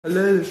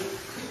Hello,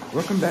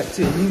 welcome back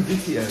to a new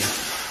video.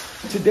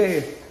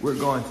 Today we're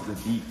going to the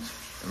beach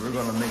and we're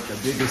gonna make the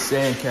biggest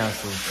sand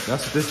castle.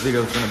 That's what this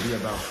video is gonna be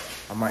about.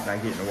 I might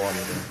not get in the water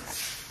though.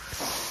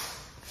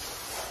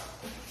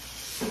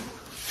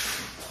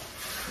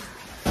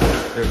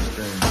 There's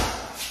strings.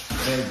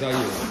 Hey,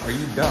 W, are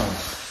you dumb?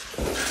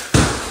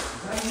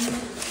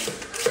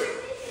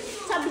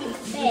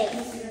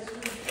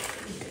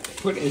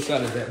 Put it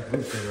inside of that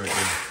blue thing right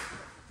there.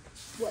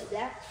 What's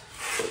that?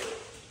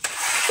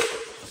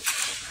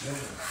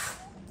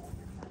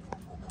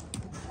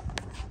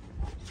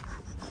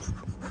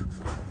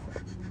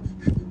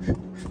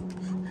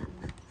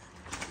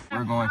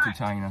 We're going to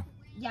China.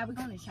 Yeah, we're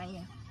going to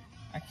China.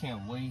 I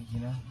can't wait, you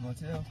know, going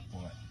to the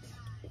airport.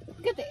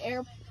 Look at the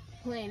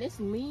airplane, it's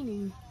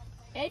leaning.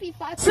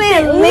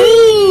 85%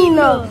 lean!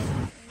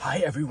 Hi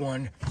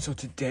everyone, so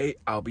today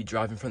I'll be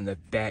driving from the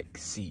back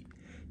seat.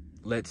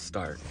 Let's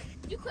start.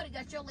 You could have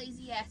got your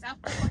lazy ass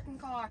out the fucking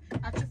car,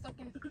 out your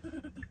fucking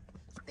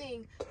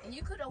thing, and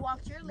you could have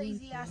walked your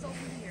lazy ass over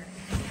here.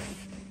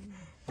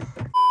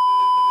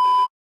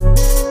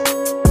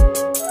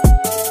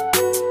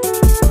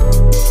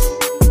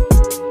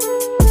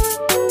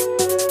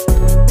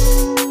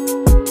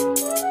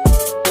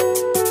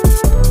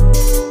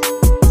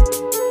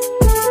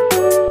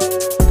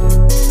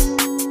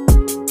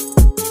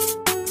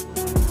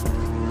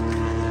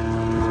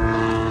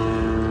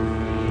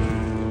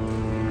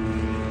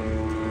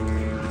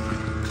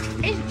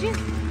 It's just...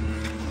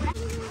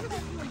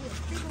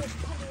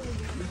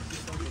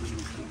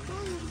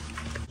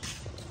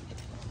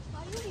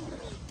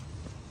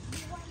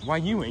 Why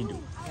you ain't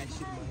doing?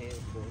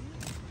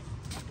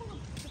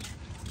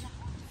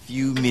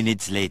 Few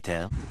minutes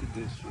later. Look at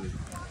this shit.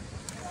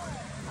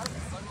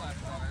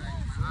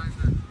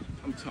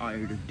 I'm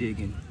tired of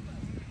digging.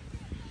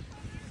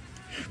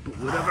 But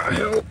whatever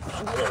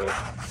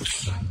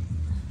helps.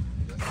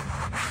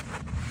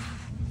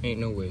 Ain't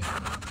no way.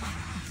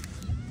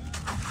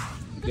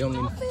 It's a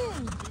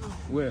dolphin!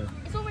 Where?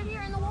 It's over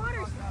here in the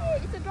water. See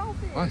it? It's a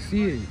dolphin. I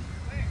see it.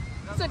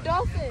 It's a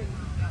dolphin.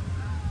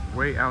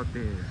 Way out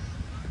there.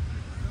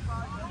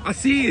 I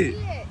see it.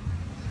 See it.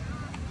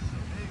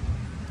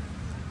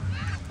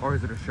 Or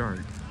is it a shark?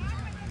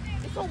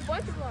 It's a whole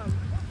bunch of them.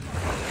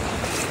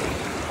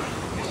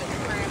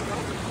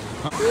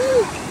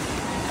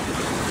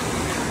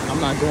 I'm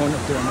not going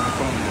up there on my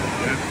phone.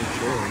 That's for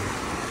sure.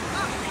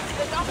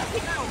 The dolphin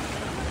came out.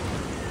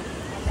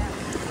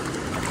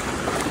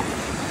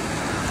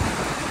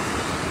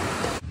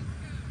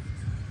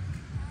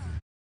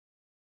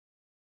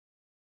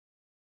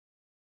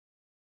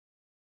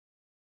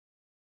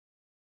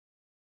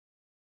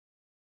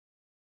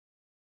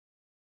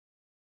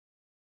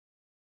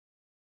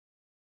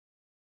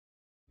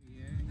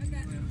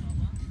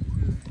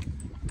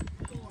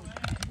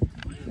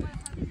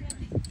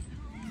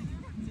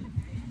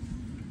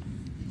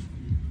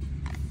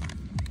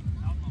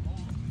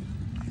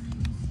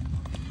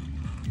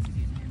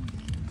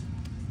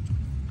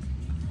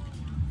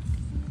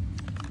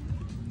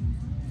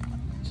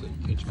 So you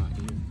catch my ear.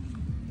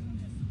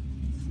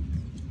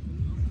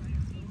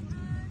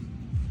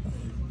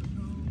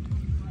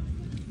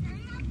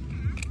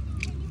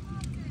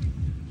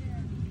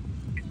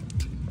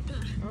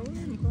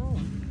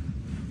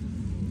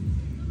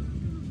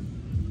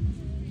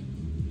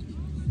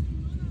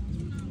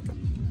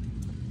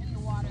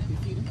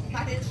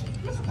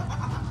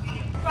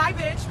 Bye,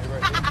 bitch.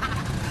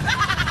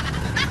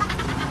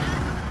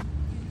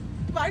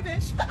 Bye,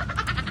 bitch.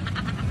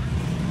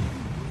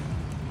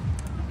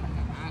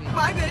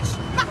 Bye, bitch.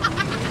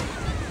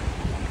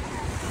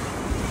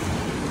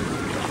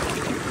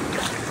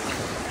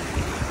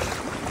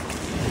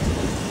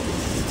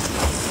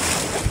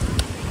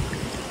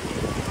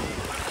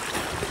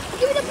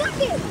 Give me the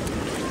bucket.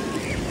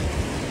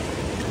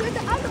 Where's the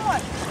other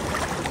one?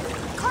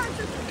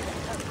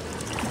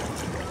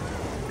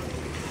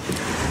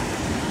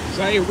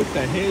 Say, what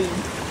the hell?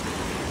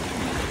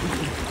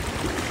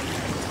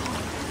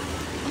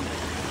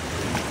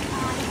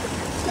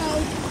 So,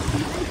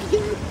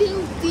 you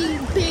filthy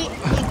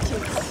bitches.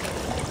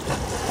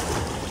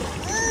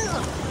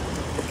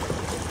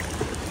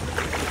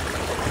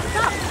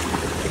 Stop.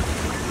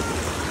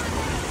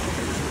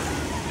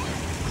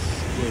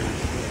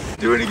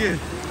 Do it again.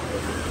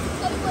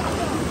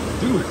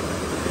 Do it.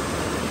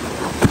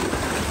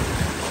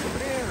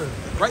 There.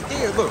 Right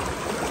there, look.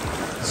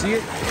 See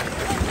it?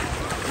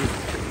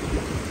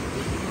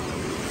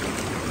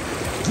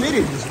 Get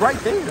it, it's right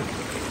there.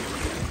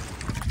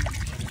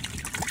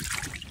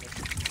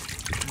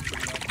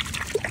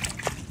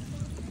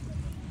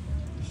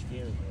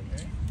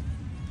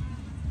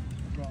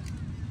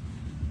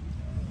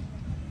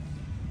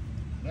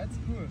 That's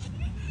good.